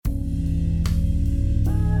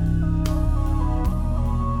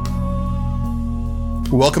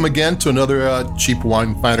Welcome again to another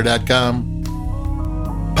CheapWineFinder.com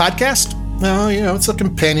podcast. It's a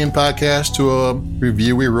companion podcast to a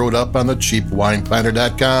review we wrote up on the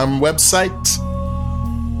CheapWineFinder.com website.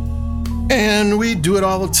 And we do it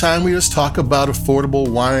all the time. We just talk about affordable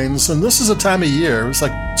wines. And this is a time of year, it's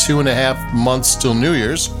like 2.5 months till New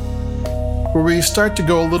Year's, where we start to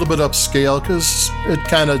go a little bit upscale because it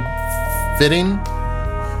kind of fitting.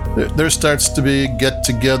 There starts to be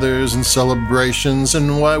get-togethers and celebrations,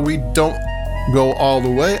 and why we don't go all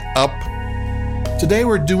the way up. Today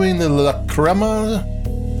we're doing the La Crema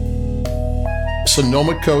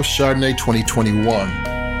Sonoma Coast Chardonnay 2021.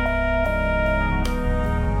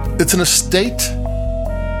 It's an estate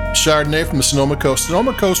Chardonnay from the Sonoma Coast.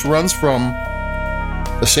 Sonoma Coast runs from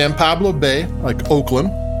the San Pablo Bay, like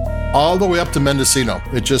Oakland, all the way up to Mendocino.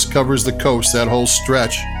 It just covers the coast, that whole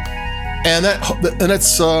stretch. And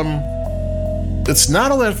it's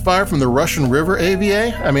not all that far from the Russian River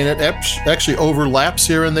AVA. I mean, it actually overlaps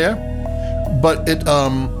here and there, but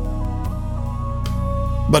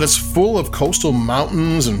it's full of coastal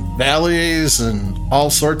mountains and valleys and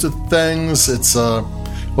all sorts of things. It's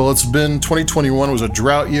been 2021 was a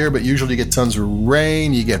drought year, but usually you get tons of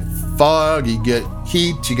rain, you get fog, you get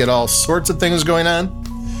heat, you get all sorts of things going on.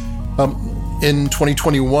 In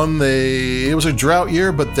 2021, it was a drought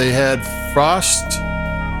year, but they had frost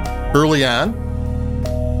early on.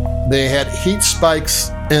 They had heat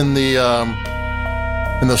spikes in the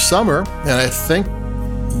summer, and I think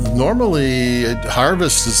normally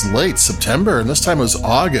harvest is late September, and this time it was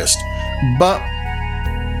August. But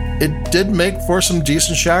it did make for some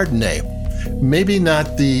decent Chardonnay. Maybe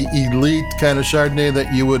not the elite kind of Chardonnay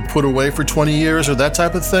that you would put away for 20 years or that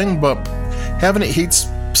type of thing, but having it heat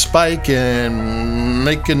spike and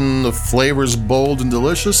making the flavors bold and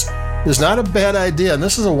delicious is not a bad idea. And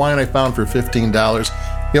this is a wine I found for $15.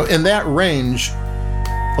 In that range,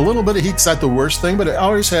 a little bit of heat's not the worst thing, but it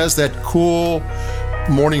always has that cool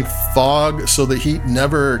morning fog, so the heat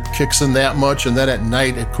never kicks in that much, and then at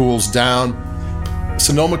night it cools down.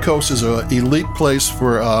 Sonoma Coast is an elite place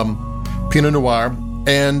for Pinot Noir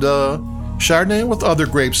and Chardonnay with other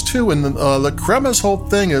grapes too. And La Crema's whole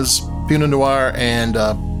thing is Pinot Noir and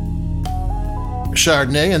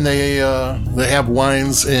Chardonnay, and they have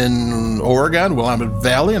wines in Oregon, Willamette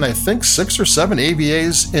Valley, and I think 6 or 7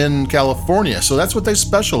 AVAs in California. So that's what they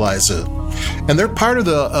specialize in. And they're part of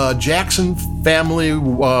the Jackson family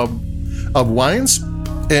of wines.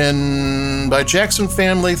 And by Jackson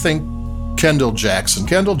family, think Kendall Jackson.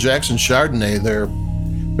 Kendall Jackson Chardonnay, their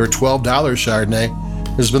 $12 Chardonnay,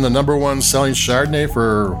 has been the number one selling Chardonnay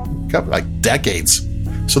for decades.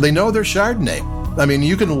 So they know their Chardonnay. I mean,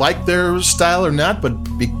 you can like their style or not, but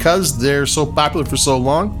because they're so popular for so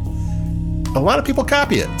long, a lot of people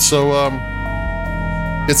copy it. So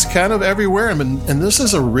it's kind of everywhere. And this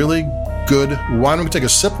is a really good wine. I'm going to take a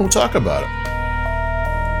sip and we'll talk about it.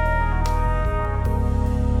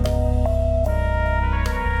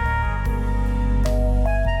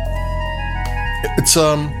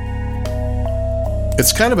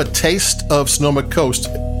 It's kind of a taste of Sonoma Coast.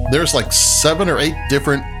 There's like 7 or 8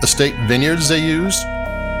 different estate vineyards they used.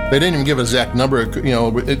 They didn't even give an exact number,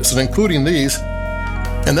 it's including these.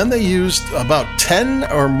 And then they used about 10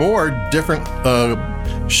 or more different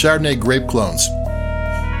Chardonnay grape clones.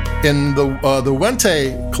 And the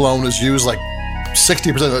Wente clone is used like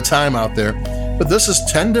 60% of the time out there, but this is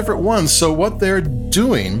 10 different ones. So what they're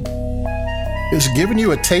doing is giving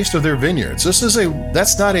you a taste of their vineyards.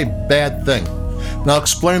 That's not a bad thing. And I'll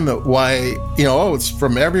explain why, it's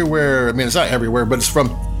from everywhere. I mean, it's not everywhere, but it's from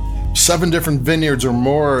 7 different vineyards or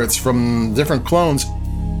more. It's from different clones.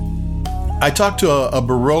 I talked to a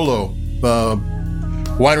Barolo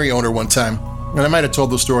winery owner one time, and I might have told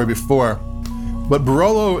the story before, but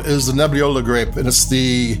Barolo is the Nebbiolo grape, and it's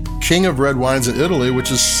the king of red wines in Italy, which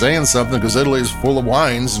is saying something because Italy is full of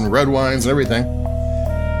wines and red wines and everything.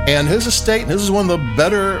 And his estate, and this is one of the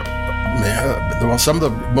better, some of the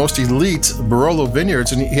most elite Barolo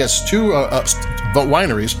vineyards, and he has 2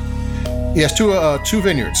 wineries. He has 2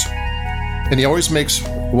 vineyards, and he always makes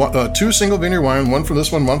 2 single vineyard wine, one from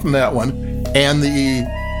this one from that one. And the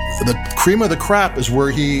cream of the crop is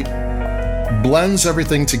where he blends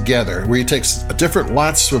everything together, where he takes different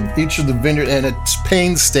lots from each of the vineyard, and it's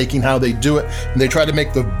painstaking how they do it. And they try to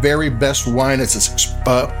make the very best wine. It's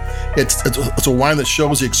a wine that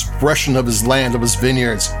shows the expression of his land, of his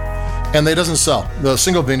vineyards. And they doesn't sell. The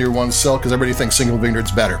single vineyard ones sell because everybody thinks single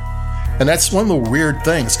vineyard's better. And that's one of the weird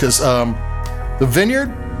things, because the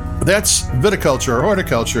vineyard, that's viticulture or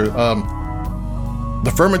horticulture.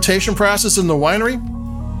 The fermentation process in the winery,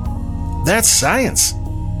 that's science.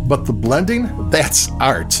 But the blending, that's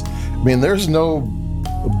art. I mean, there's no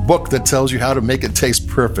book that tells you how to make it taste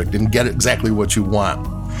perfect and get exactly what you want.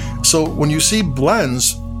 So when you see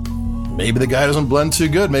blends, maybe the guy doesn't blend too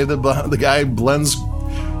good. Maybe the guy blends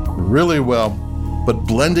really well. But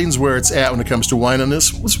blending's where it's at when it comes to wine. And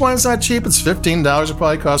this wine's not cheap. It's $15. It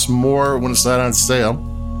probably costs more when it's not on sale.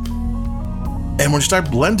 And when you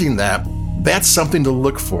start blending that, that's something to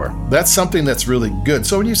look for. That's something that's really good.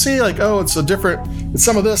 So when you see like, oh, it's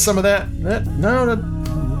some of this, some of that.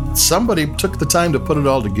 Somebody took the time to put it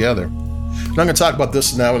all together. And I'm going to talk about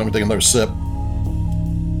this now, and I'm going to take another sip.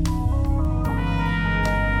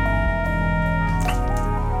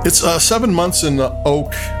 It's 7 months in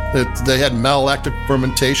oak. They had malolactic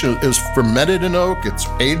fermentation. It was fermented in oak. It's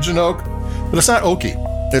aged in oak, but it's not oaky.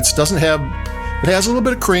 It has a little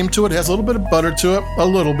bit of cream to it. It has a little bit of butter to it, a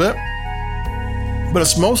little bit, but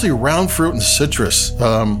it's mostly round fruit and citrus. It's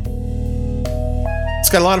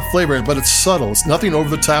got a lot of flavor, but it's subtle. It's nothing over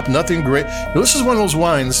the top, nothing great. This is one of those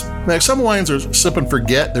wines. Like some wines are sip and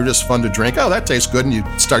forget. They're just fun to drink. Oh, that tastes good, and you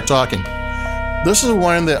start talking. This is a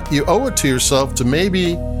wine that you owe it to yourself to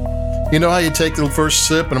maybe, you know how you take the first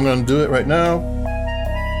sip, and I'm going to do it right now.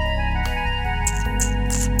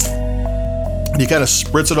 You kind of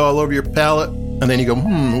spritz it all over your palate, and then you go,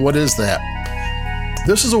 what is that?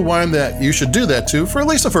 This is a wine that you should do that to for at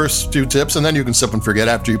least the first few tips, and then you can sip and forget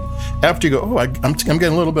after you go, oh, I'm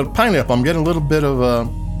getting a little bit of pineapple. I'm getting a little bit of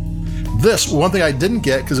this. One thing I didn't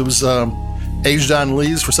get, because it was aged on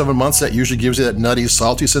lees for 7 months, that usually gives you that nutty,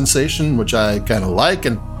 salty sensation, which I kind of like,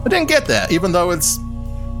 and I didn't get that, even though it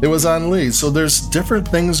was on lees. So there's different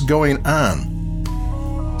things going on,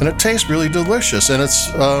 and it tastes really delicious. And it's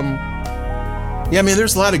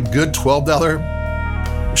there's a lot of good $12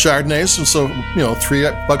 Chardonnays, and so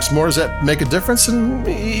 $3 more, does that make a difference? And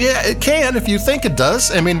yeah, it can if you think it does.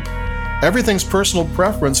 I mean, everything's personal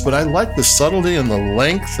preference, but I like the subtlety and the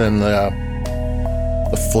length and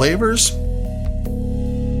the flavors.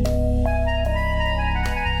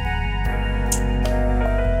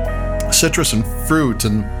 Citrus and fruit,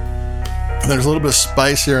 and there's a little bit of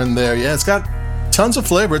spice here and there. Yeah, it's got tons of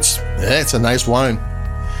flavor. It's a nice wine.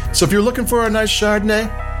 So if you're looking for a nice Chardonnay,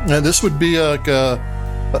 this would be a good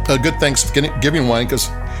Thanksgiving wine, because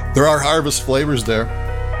there are harvest flavors there.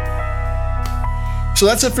 So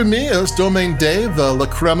that's it for me. It was Domaine Dave, La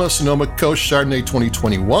Crema Sonoma Coast Chardonnay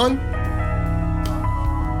 2021.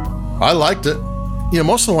 I liked it.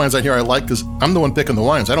 Most of the wines I hear I like, because I'm the one picking the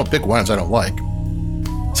wines. I don't pick wines I don't like.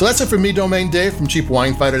 So that's it for me, Domaine Dave from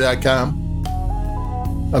CheapWineFighter.com.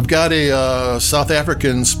 I've got a South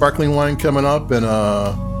African sparkling wine coming up, and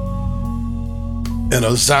a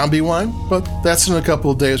zombie wine, but that's in a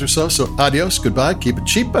couple of days or so. So adios, goodbye, keep it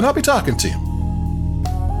cheap, and I'll be talking to you.